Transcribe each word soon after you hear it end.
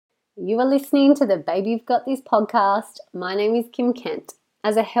You are listening to the Baby You've Got This podcast. My name is Kim Kent.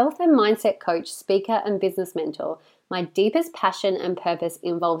 As a health and mindset coach, speaker, and business mentor, my deepest passion and purpose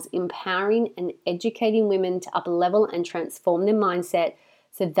involves empowering and educating women to up-level and transform their mindset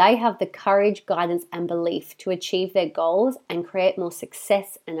so they have the courage, guidance, and belief to achieve their goals and create more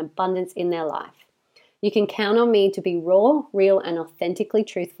success and abundance in their life. You can count on me to be raw, real, and authentically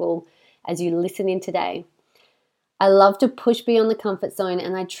truthful as you listen in today. I love to push beyond the comfort zone,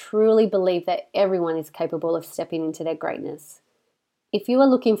 and I truly believe that everyone is capable of stepping into their greatness. If you are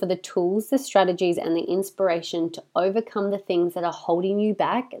looking for the tools, the strategies, and the inspiration to overcome the things that are holding you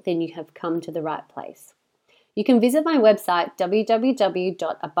back, then you have come to the right place. You can visit my website,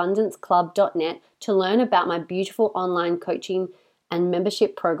 www.abundanceclub.net, to learn about my beautiful online coaching and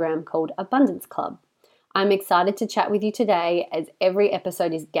membership program called Abundance Club. I'm excited to chat with you today, as every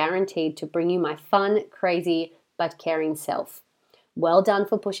episode is guaranteed to bring you my fun, crazy, but caring self. Well done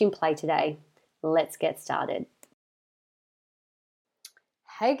for pushing play today. Let's get started.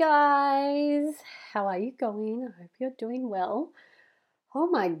 Hey guys, how are you going? I hope you're doing well. Oh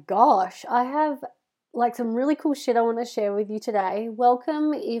my gosh, I have some really cool shit I want to share with you today.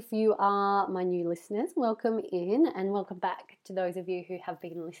 Welcome if you are my new listeners. Welcome in, and welcome back to those of you who have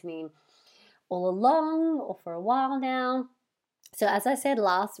been listening all along or for a while now. So as I said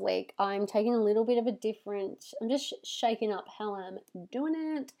last week, I'm taking a little bit of I'm just shaking up how I'm doing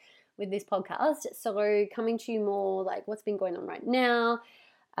it with this podcast. So coming to you more like what's been going on right now,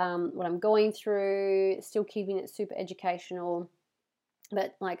 what I'm going through, still keeping it super educational,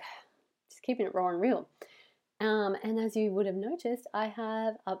 but just keeping it raw and real. And as you would have noticed, I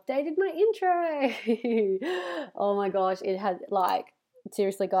have updated my intro. Oh my gosh, it had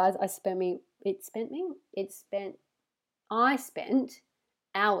seriously guys, I spent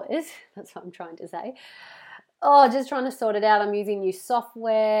hours, that's what I'm trying to say, just trying to sort it out. I'm using new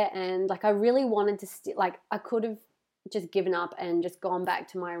software, and I really wanted to I could have just given up and just gone back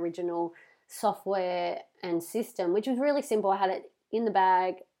to my original software and system, which was really simple. I had it in the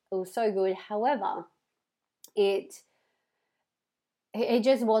bag. It was so good. However, it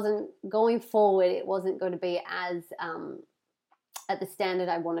just wasn't going forward. It wasn't going to be as at the standard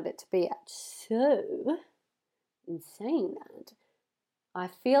I wanted it to be at. So in saying that, I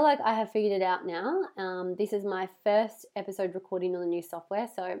feel like I have figured it out now. This is my first episode recording on the new software,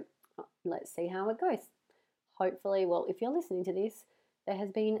 so let's see how it goes. Hopefully, well, if you're listening to this, there has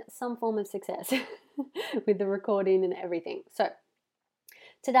been some form of success with the recording and everything. So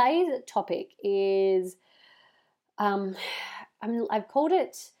today's topic is, I've called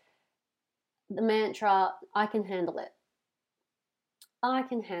it the mantra, I can handle it. I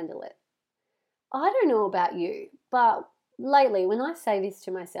can handle it. I don't know about you, but lately when I say this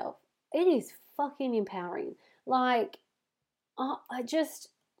to myself, it is fucking empowering.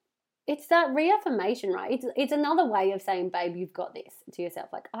 It's that reaffirmation, right? It's another way of saying, babe, you've got this to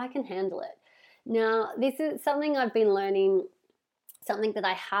yourself. I can handle it. Now, this is something I've been learning, something that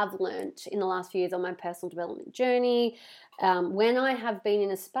I have learned in the last few years on my personal development journey. When I have been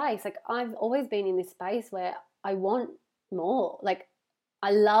in a space, I've always been in this space where I want more.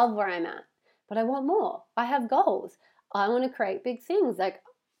 I love where I'm at, but I want more. I have goals. I want to create big things. I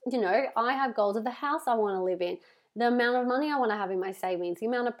have goals of the house I want to live in, the amount of money I want to have in my savings, the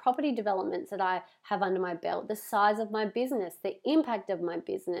amount of property developments that I have under my belt, the size of my business, the impact of my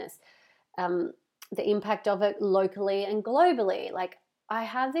business, the impact of it locally and globally. I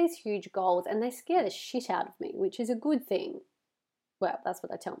have these huge goals, and they scare the shit out of me, which is a good thing. Well, that's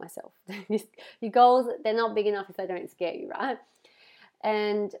what I tell myself. Your goals, they're not big enough if they don't scare you, right?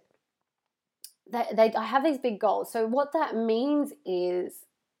 And I have these big goals. So what that means is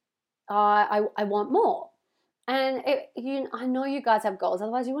I want more. And I know you guys have goals.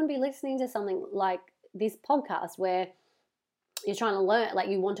 Otherwise, you wouldn't be listening to something like this podcast where you're trying to learn,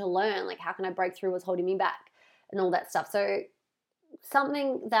 you want to learn, how can I break through what's holding me back and all that stuff. So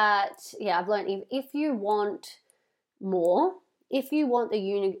something that, I've learned, if you want more, if you want the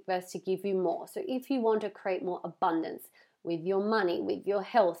universe to give you more, so if you want to create more abundance with your money, with your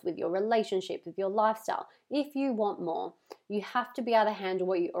health, with your relationship, with your lifestyle, if you want more, you have to be able to handle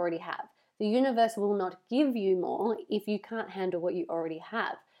what you already have. The universe will not give you more if you can't handle what you already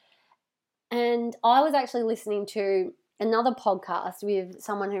have. And I was actually listening to another podcast with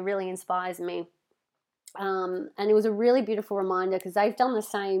someone who really inspires me. And it was a really beautiful reminder, because they've done the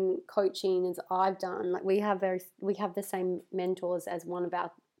same coaching as I've done. We have the same mentors as one of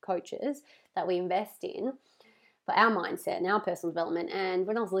our coaches that we invest in for our mindset and our personal development. And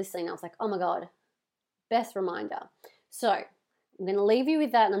when I was listening, I was like, oh my God, best reminder. So I'm going to leave you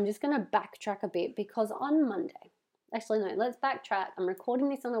with that, and I'm just going to backtrack a bit, because on Monday, Actually, no, let's backtrack. I'm recording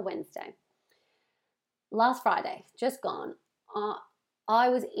this on a Wednesday. Last Friday, just gone, I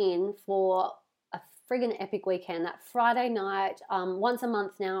was in for a friggin' epic weekend. That Friday night, once a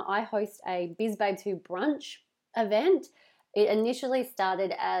month now, I host a Biz Babes Who brunch event. It initially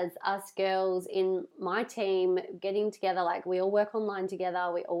started as us girls in my team getting together. Like, we all work online together.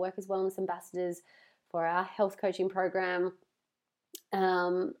 We all work as wellness ambassadors for our health coaching program.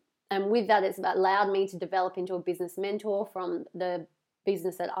 And with that, it's allowed me to develop into a business mentor from the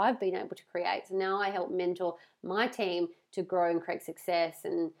business that I've been able to create. So now I help mentor my team to grow and create success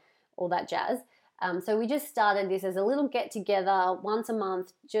and all that jazz. So we just started this as a little get together once a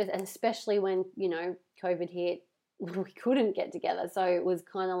month, just especially when, COVID hit, we couldn't get together. So it was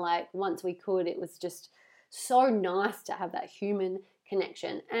kind of like, once we could, it was just so nice to have that human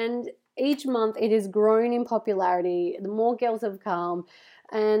connection. And each month it has grown in popularity. The more girls have come,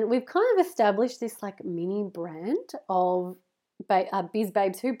 and we've kind of established this like mini brand of Biz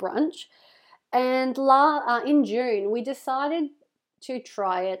Babes Who brunch. And in June, we decided to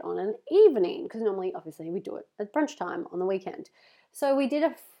try it on an evening, because normally, obviously, we do it at brunch time on the weekend. So we did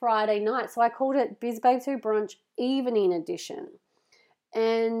a Friday night. So I called it Biz Babes Who Brunch Evening Edition.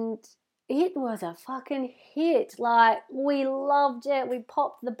 And it was a fucking hit. Like, we loved it. We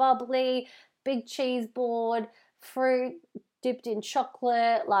popped the bubbly, big cheese board, fruit dipped in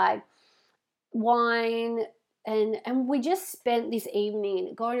chocolate, like wine, and we just spent this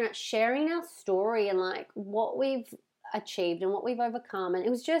evening going out sharing our story and like what we've achieved and what we've overcome. And it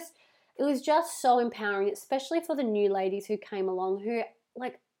was just so empowering, especially for the new ladies who came along who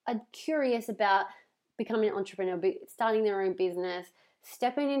like are curious about becoming an entrepreneur, starting their own business,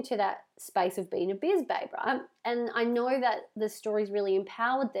 stepping into that space of being a biz babe, right? And I know that the stories really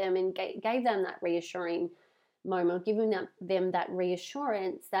empowered them and gave them that reassuring moment, giving them that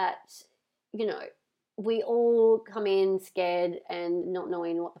reassurance that, we all come in scared and not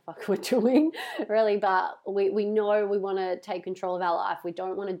knowing what the fuck we're doing, really, but we know we want to take control of our life. We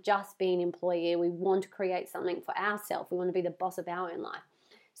don't want to just be an employee. We want to create something for ourselves. We want to be the boss of our own life.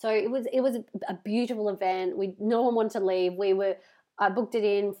 So it was a beautiful event. No one wanted to leave. I booked it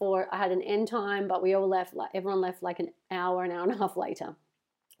in I had an end time, but we all left, everyone left like an hour and a half later.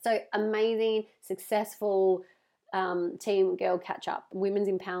 So amazing, successful team girl catch up, women's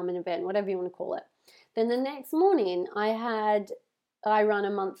empowerment event, whatever you want to call it. Then the next morning I run a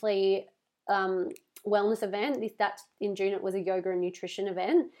monthly wellness event. That's in June. It was a yoga and nutrition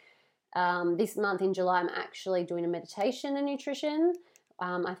event. This month in July, I'm actually doing a meditation and nutrition.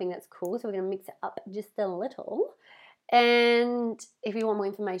 I think that's cool. So we're going to mix it up just a little. And if you want more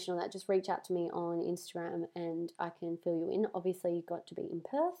information on that, just reach out to me on Instagram and I can fill you in. Obviously, you've got to be in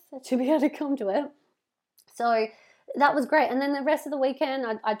Perth to be able to come to it. So that was great. And then the rest of the weekend,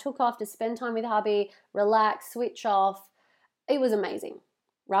 I took off to spend time with hubby, relax, switch off. It was amazing,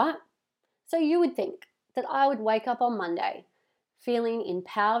 right? So you would think that I would wake up on Monday feeling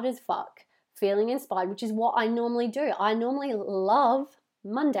empowered as fuck, feeling inspired, which is what I normally do. I normally love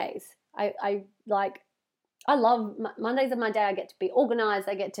Mondays. I love Mondays of my day. I get to be organized.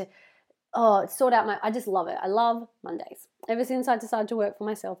 I get to sort out I just love it. I love Mondays. Ever since I decided to work for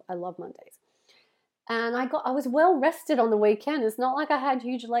myself, I love Mondays. And I was well rested on the weekend. It's not like I had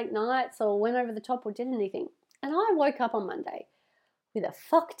huge late nights or went over the top or did anything. And I woke up on Monday with a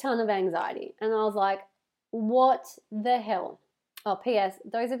fuck ton of anxiety. And I was like, what the hell? Oh, P.S.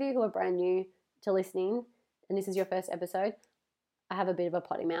 Those of you who are brand new to listening, and this is your first episode, I have a bit of a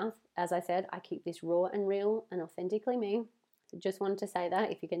potty mouth. As I said, I keep this raw and real and authentically me. Just wanted to say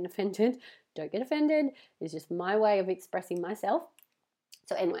that. If you're getting offended, don't get offended. It's just my way of expressing myself.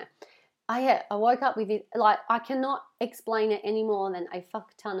 So anyway, I woke up with it, like, I cannot explain it any more than a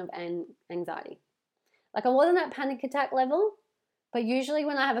fuck ton of anxiety. Like, I wasn't at panic attack level, but usually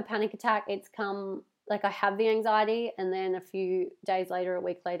when I have a panic attack, it's come, like, I have the anxiety and then a few days later, a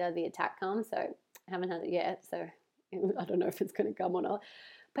week later, the attack comes. So I haven't had it yet. So I don't know if it's going to come or not.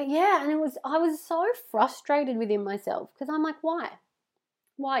 But yeah, and I was so frustrated within myself because I'm like, why?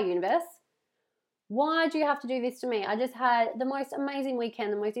 Why, universe? Why do you have to do this to me? I just had the most amazing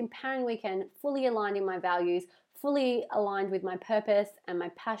weekend, the most empowering weekend, fully aligned in my values, fully aligned with my purpose and my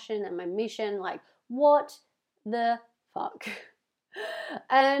passion and my mission. Like, what the fuck?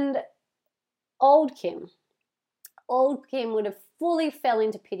 And old Kim would have fully fell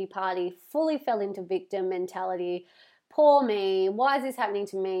into pity party, fully fell into victim mentality. Poor me. Why is this happening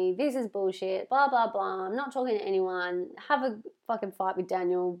to me? This is bullshit. Blah, blah, blah. I'm not talking to anyone. Have a fucking fight with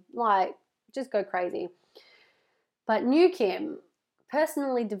Daniel. Like, just go crazy. But new Kim,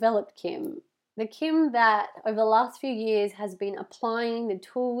 personally developed Kim, The Kim that over the last few years has been applying the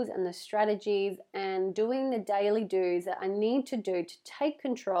tools and the strategies and doing the daily do's that I need to do to take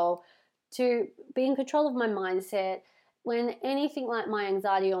control, to be in control of my mindset. When anything like my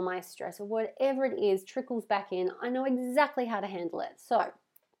anxiety or my stress or whatever it is trickles back in, I know exactly how to handle it. So,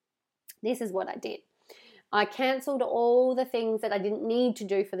 this is what I did. I cancelled all the things that I didn't need to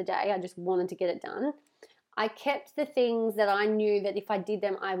do for the day. I just wanted to get it done. I kept the things that I knew that if I did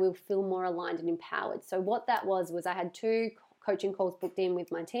them, I will feel more aligned and empowered. So what that was I had 2 coaching calls booked in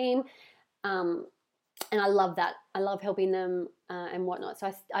with my team. And I love that. I love helping them and whatnot.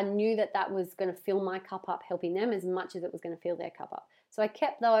 So I knew that was going to fill my cup up, helping them as much as it was going to fill their cup up. So I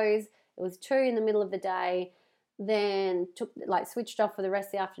kept those. It was 2 in the middle of the day. Then switched off for the rest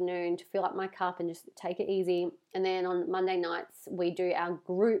of the afternoon to fill up my cup and just take it easy. And then on Monday nights, we do our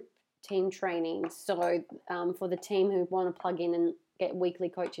group team training. So for the team who want to plug in and get weekly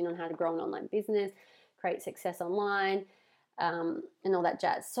coaching on how to grow an online business, create success online, and all that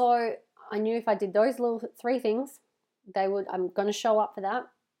jazz. So I knew if I did those little 3 things, I'm going to show up for that,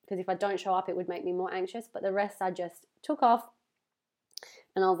 because if I don't show up, it would make me more anxious. But the rest I just took off,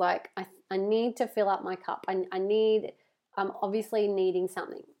 and I was like, I need to fill up my cup. I'm obviously needing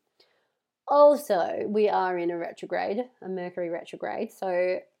something. Also, we are in a Mercury retrograde,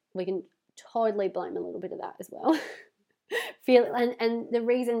 so we can totally blame a little bit of that as well. And the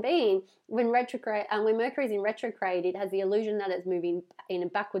reason being, when Mercury's in retrograde, it has the illusion that it's moving in a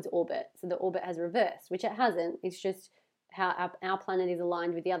backwards orbit. So the orbit has reversed, which it hasn't. It's just how our planet is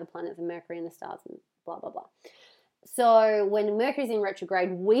aligned with the other planets and Mercury and the stars and blah, blah, blah. So when Mercury's in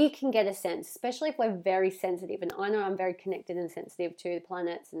retrograde, we can get a sense, especially if we're very sensitive. And I know I'm very connected and sensitive to the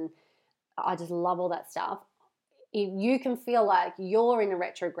planets, and I just love all that stuff. You can feel like you're in a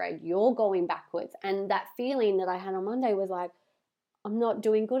retrograde, you're going backwards. And that feeling that I had on Monday was like, I'm not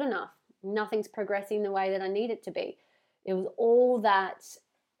doing good enough. Nothing's progressing the way that I need it to be. It was all that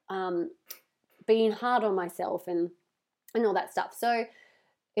being hard on myself and all that stuff. So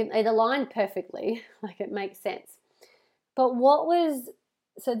it aligned perfectly, like it makes sense. But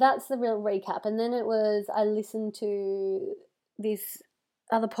so that's the real recap. And then I listened to this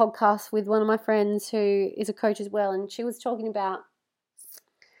other podcast with one of my friends who is a coach as well, and she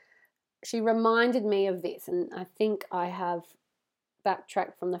reminded me of this, and I think I have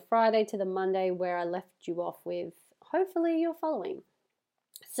backtracked from the Friday to the Monday where I left you off with, hopefully you're following.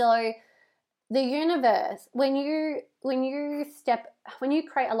 So the universe, when you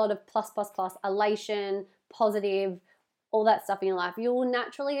create a lot of plus, elation, positive, all that stuff in your life, you will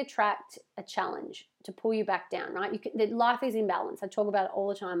naturally attract a challenge to pull you back down, right? Life is in balance. I talk about it all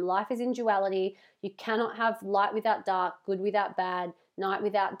the time. Life is in duality. You cannot have light without dark, good without bad, night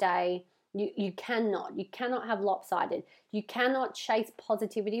without day. You cannot have lopsided. You cannot chase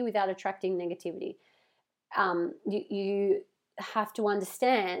positivity without attracting negativity. You have to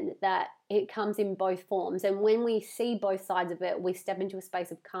understand that it comes in both forms. And when we see both sides of it, we step into a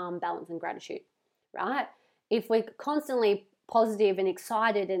space of calm, balance, and gratitude, right? If we're constantly positive and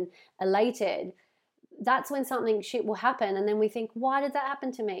excited and elated, that's when something shit will happen. And then we think, why did that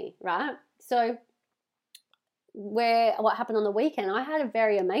happen to me, right? So what happened on the weekend, I had a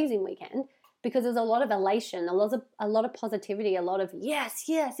very amazing weekend because there was a lot of elation, a lot of positivity, a lot of, yes,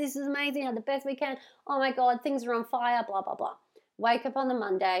 this is amazing, I had the best weekend. Oh my God, things are on fire, blah, blah, blah. Wake up on the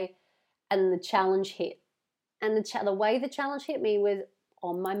Monday and the challenge hit. And the way the challenge hit me was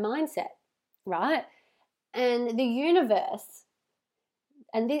on my mindset, right? And the universe,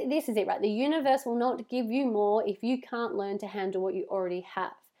 and this is it, right? The universe will not give you more if you can't learn to handle what you already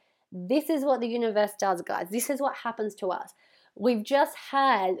have. This is what the universe does, guys. This is what happens to us. We've just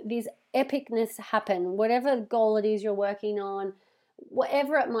had this epicness happen, whatever goal it is you're working on,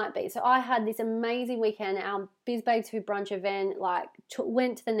 whatever it might be. So I had this amazing weekend. Our Biz Babes Who Brunch event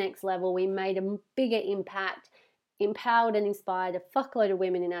went to the next level. We made a bigger impact, empowered and inspired a fuckload of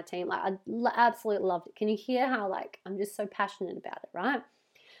women in our team. I absolutely loved it. Can you hear how I'm just so passionate about it, right?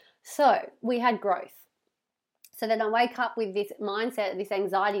 So we had growth. So then I wake up with this mindset, this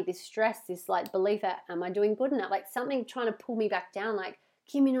anxiety, this stress, this belief that, am I doing good enough? Something trying to pull me back down,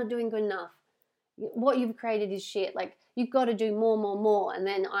 Kim, you're not doing good enough. What you've created is shit. You've got to do more. And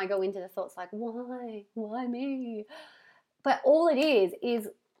then I go into the thoughts why me? But all it is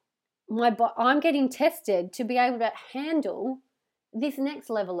I'm getting tested to be able to handle this next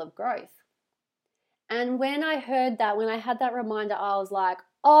level of growth. And when I heard that, when I had that reminder, I was like,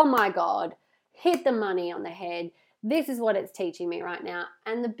 oh my God, hit the money on the head. This is what it's teaching me right now.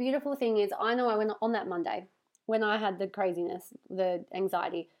 And the beautiful thing is, I know I went on that Monday when I had the craziness, the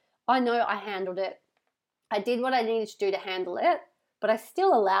anxiety. I know I handled it. I did what I needed to do to handle it. but I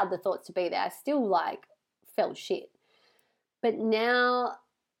still allowed the thoughts to be there. I still like felt shit. But now,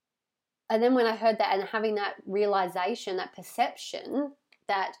 and then when I heard that and having that realization, that perception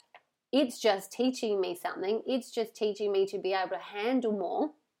that it's just teaching me something, it's just teaching me to be able to handle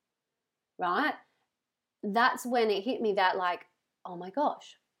more, right? That's when it hit me that like, oh my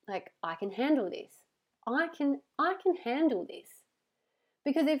gosh, like I can handle this. I can handle this.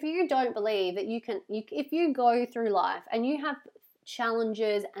 Because if you don't believe that if you go through life and you have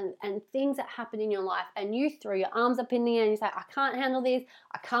challenges and things that happen in your life and you throw your arms up in the air and you say, I can't handle this,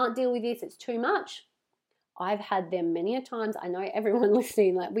 I can't deal with this, it's too much. I've had them many a times. I know everyone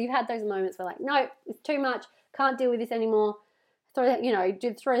listening, like we've had those moments where like, no, it's too much, can't deal with this anymore. Throw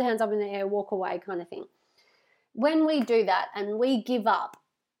the hands up in the air, walk away kind of thing. When we do that and we give up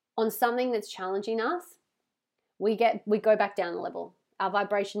on something that's challenging us, we go back down a level. Our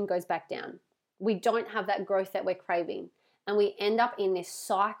vibration goes back down. We don't have that growth that we're craving. And we end up in this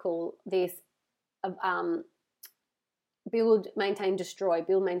cycle, this build, maintain, destroy,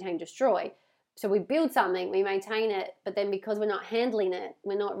 build, maintain, destroy. So we build something, we maintain it, but then because we're not handling it,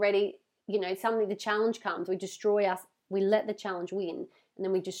 we're not ready, suddenly the challenge comes, we destroy us, we let the challenge win, and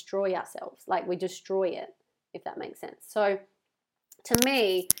then we destroy ourselves. Like we destroy it, if that makes sense. So to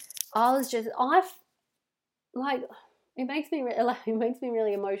me, it makes me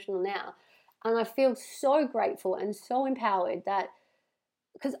really emotional now. And I feel so grateful and so empowered that,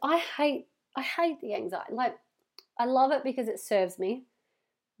 because I hate the anxiety. Like, I love it because it serves me,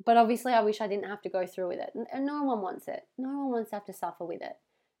 but obviously I wish I didn't have to go through with it. And no one wants it. No one wants to have to suffer with it.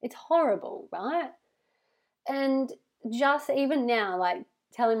 It's horrible, right? And just even now, like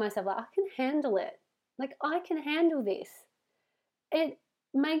telling myself, like, I can handle it. Like, I can handle this. It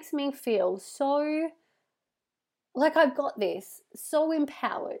makes me feel so like I've got this, so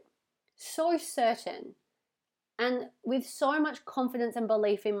empowered, so certain, and with so much confidence and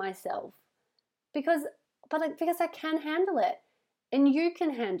belief in myself because I can handle it, and you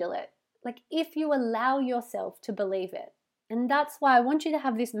can handle it, like if you allow yourself to believe it. And that's why I want you to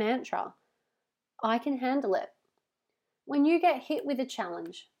have this mantra: I can handle it. When you get hit with a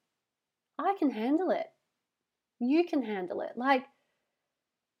challenge, I can handle it. You can handle it. Like,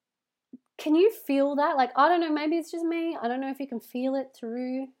 can you feel that? Like, I don't know, maybe it's just me. I don't know if you can feel it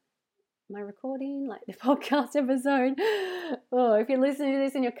through my recording, like the podcast episode. Oh, if you're listening to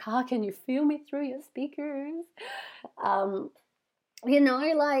this in your car, can you feel me through your speakers? Like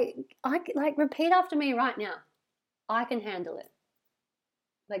repeat after me right now. I can handle it.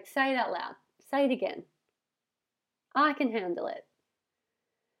 Like, say it out loud. Say it again. I can handle it.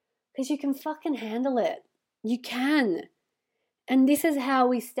 Because you can fucking handle it. You can. And this is how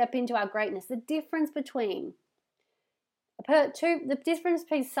we step into our greatness. The difference between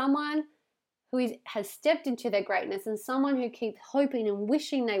someone who has stepped into their greatness and someone who keeps hoping and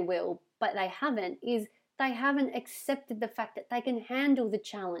wishing they will, but they haven't, is they haven't accepted the fact that they can handle the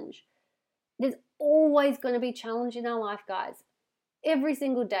challenge. There's always going to be challenge in our life, guys. Every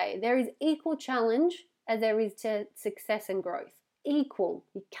single day. There is equal challenge as there is to success and growth. Equal.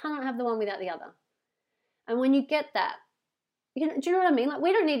 You cannot have the one without the other. And when you get that, do you know what I mean? Like,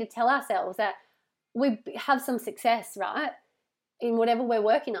 we don't need to tell ourselves that we have some success, right, in whatever we're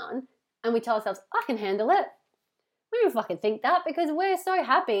working on, and we tell ourselves, I can handle it. We don't fucking think that, because we're so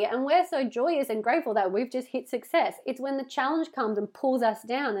happy and we're so joyous and grateful that we've just hit success. It's when the challenge comes and pulls us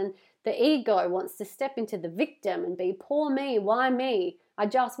down and the ego wants to step into the victim and be, poor me, why me? I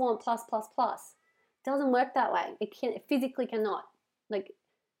just want plus, plus, plus. It doesn't work that way. It physically cannot. Like,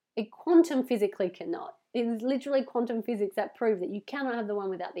 it quantum physically cannot. It is literally quantum physics that prove that you cannot have the one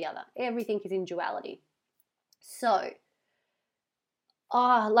without the other. Everything is in duality. So,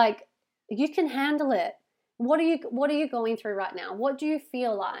 you can handle it. What are you going through right now? What do you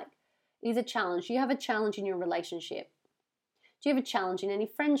feel like is a challenge? Do you have a challenge in your relationship? Do you have a challenge in any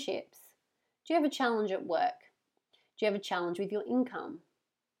friendships? Do you have a challenge at work? Do you have a challenge with your income?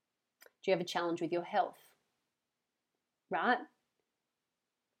 Do you have a challenge with your health? Right?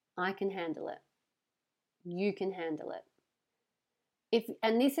 I can handle it. You can handle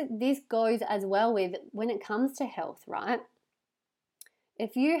it. This goes as well with when it comes to health, right?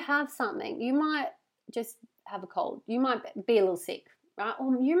 If you have something, you might just have a cold. You might be a little sick, right?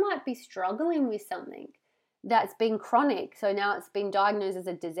 Or you might be struggling with something that's been chronic. So now it's been diagnosed as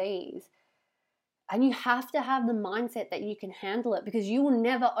a disease. And you have to have the mindset that you can handle it, because you will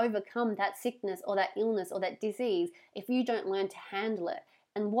never overcome that sickness or that illness or that disease if you don't learn to handle it.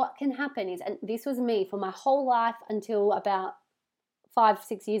 And what can happen is, and this was me for my whole life until about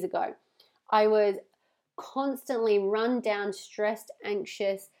 5-6 years ago, I was constantly run down, stressed,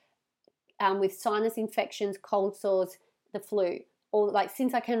 anxious, with sinus infections, cold sores, the flu. Or like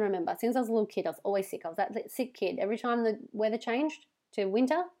since I can remember, since I was a little kid, I was always sick. I was that sick kid. Every time the weather changed to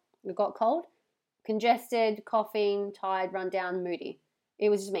winter, it got cold, congested, coughing, tired, run down, moody. It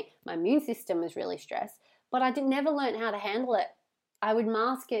was just me. My immune system was really stressed, but I never learned how to handle it. I would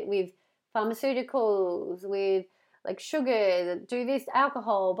mask it with pharmaceuticals, with like sugar, do this,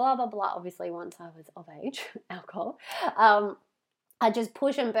 alcohol, blah, blah, blah. Obviously, once I was of age, alcohol. I just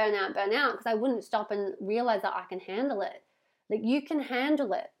push and burn out because I wouldn't stop and realize that I can handle it. Like, you can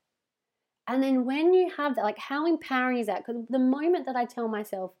handle it. And then when you have that, like, how empowering is that? Because the moment that I tell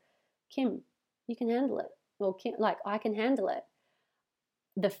myself, Kim, you can handle it, or Kim, like, I can handle it,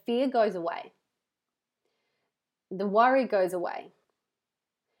 the fear goes away. The worry goes away.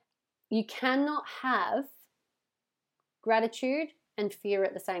 You cannot have gratitude and fear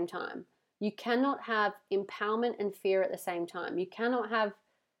at the same time. You cannot have empowerment and fear at the same time. You cannot have,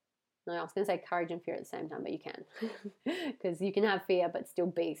 no, I was going to say courage and fear at the same time, but you can. Because you can have fear but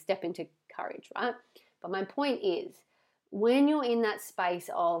still step into courage, right? But my point is, when you're in that space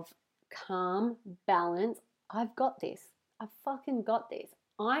of calm, balance, I've got this. I've fucking got this.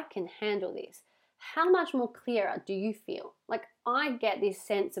 I can handle this. How much more clearer do you feel? Like, I get this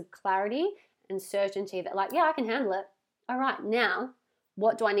sense of clarity and certainty that, like, yeah, I can handle it. All right, now,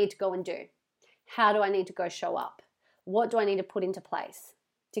 what do I need to go and do? How do I need to go show up? What do I need to put into place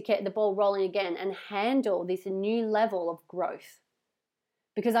to get the ball rolling again and handle this new level of growth?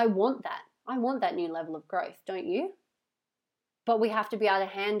 Because I want that. I want that new level of growth, don't you? But we have to be able to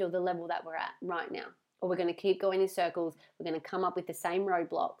handle the level that we're at right now, or we're going to keep going in circles. We're going to come up with the same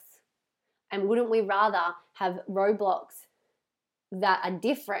roadblocks. And wouldn't we rather have roadblocks that are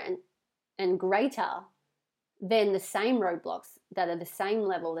different and greater than the same roadblocks that are the same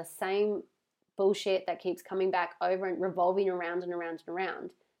level, the same bullshit that keeps coming back over and revolving around and around and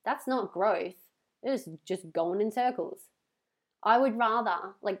around? That's not growth. It's just going in circles. I would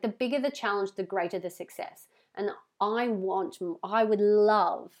rather, like, the bigger the challenge, the greater the success. And I would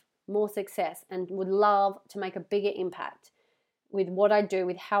love more success and would love to make a bigger impact with what I do,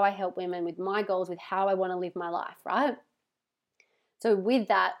 with how I help women, with my goals, with how I want to live my life, right? So with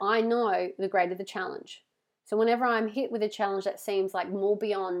that, I know the greater the challenge. So whenever I'm hit with a challenge that seems like more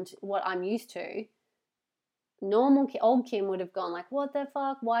beyond what I'm used to, normal old Kim would have gone like, what the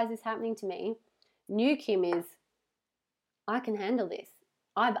fuck? Why is this happening to me? New Kim is, I can handle this.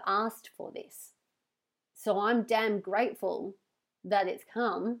 I've asked for this. So I'm damn grateful that it's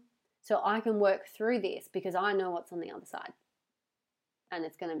come so I can work through this because I know what's on the other side. And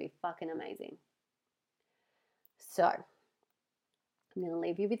it's going to be fucking amazing. So I'm going to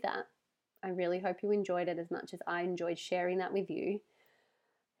leave you with that. I really hope you enjoyed it as much as I enjoyed sharing that with you.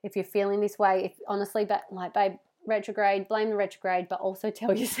 If you're feeling this way, if honestly, like, babe, retrograde, blame the retrograde, but also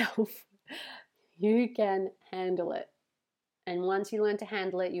tell yourself you can handle it. And once you learn to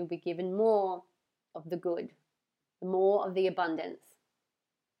handle it, you'll be given more of the good, more of the abundance,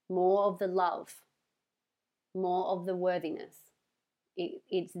 more of the love, more of the worthiness.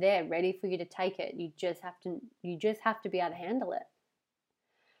 It's there, ready for you to take it. You just have to be able to handle it.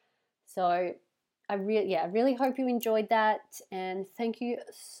 So I really hope you enjoyed that, and thank you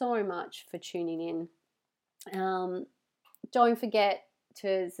so much for tuning in. Don't forget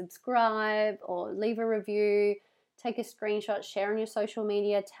to subscribe or leave a review, take a screenshot, share on your social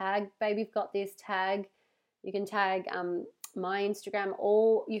media, tag Baby've Got This, you can tag my Instagram,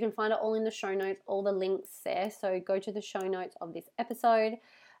 or you can find it all in the show notes, all the links there. So go to the show notes of this episode.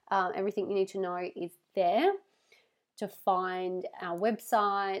 Everything you need to know is there to find our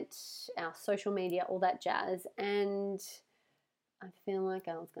website, our social media, all that jazz. And I feel like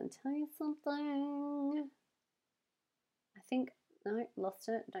I was going to tell you something. No, lost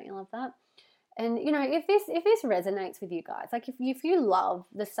it. Don't you love that? And, you know, if this resonates with you guys, like if you love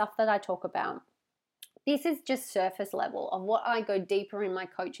the stuff that I talk about, this is just surface level of what I go deeper in my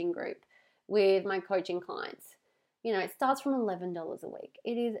coaching group with my coaching clients. You know, it starts from $11 a week.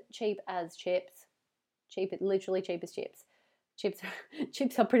 It is cheap as chips. Literally cheap as chips.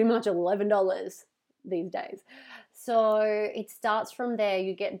 Chips are pretty much $11 these days. So it starts from there.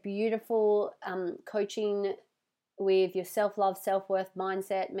 You get beautiful coaching with your self-love, self-worth,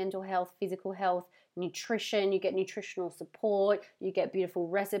 mindset, mental health, physical health, nutrition. You get nutritional support. You get beautiful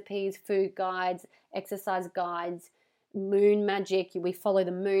recipes, food guides, exercise guides, moon magic. We follow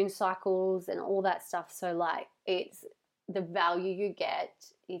the moon cycles and all that stuff. So, like, it's the value you get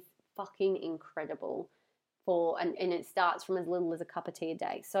is fucking incredible. And it starts from as little as a cup of tea a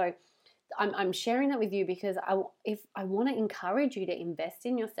day. So I'm sharing that with you because I want to encourage you to invest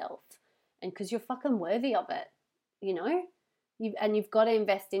in yourself, and because you're fucking worthy of it. You know, You've got to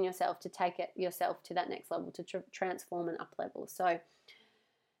invest in yourself to take it yourself to that next level, to transform and up level. So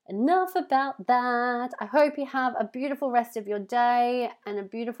enough about that. I hope you have a beautiful rest of your day and a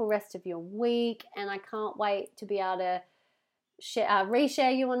beautiful rest of your week. And I can't wait to be able to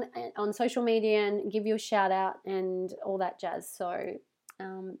reshare you on social media and give you a shout out and all that jazz. So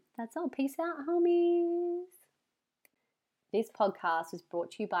that's all. Peace out, homies. This podcast was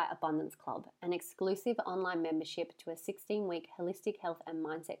brought to you by Abundance Club, an exclusive online membership to a 16-week holistic health and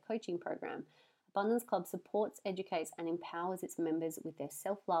mindset coaching program. Abundance Club supports, educates, and empowers its members with their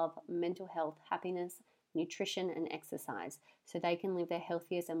self-love, mental health, happiness, nutrition, and exercise so they can live their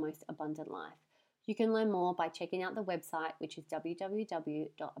healthiest and most abundant life. You can learn more by checking out the website, which is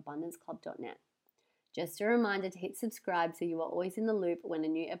www.abundanceclub.net. Just a reminder to hit subscribe so you are always in the loop when a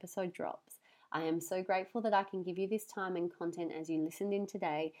new episode drops. I am so grateful that I can give you this time and content as you listened in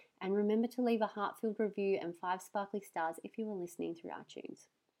today, and remember to leave a heart-filled review and 5 sparkly stars if you are listening through iTunes.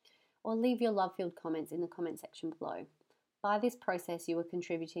 Or leave your love-filled comments in the comment section below. By this process, you are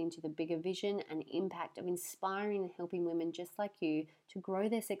contributing to the bigger vision and impact of inspiring and helping women just like you to grow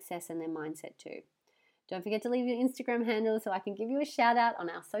their success and their mindset too. Don't forget to leave your Instagram handle so I can give you a shout out on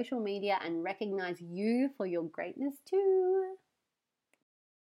our social media and recognize you for your greatness too.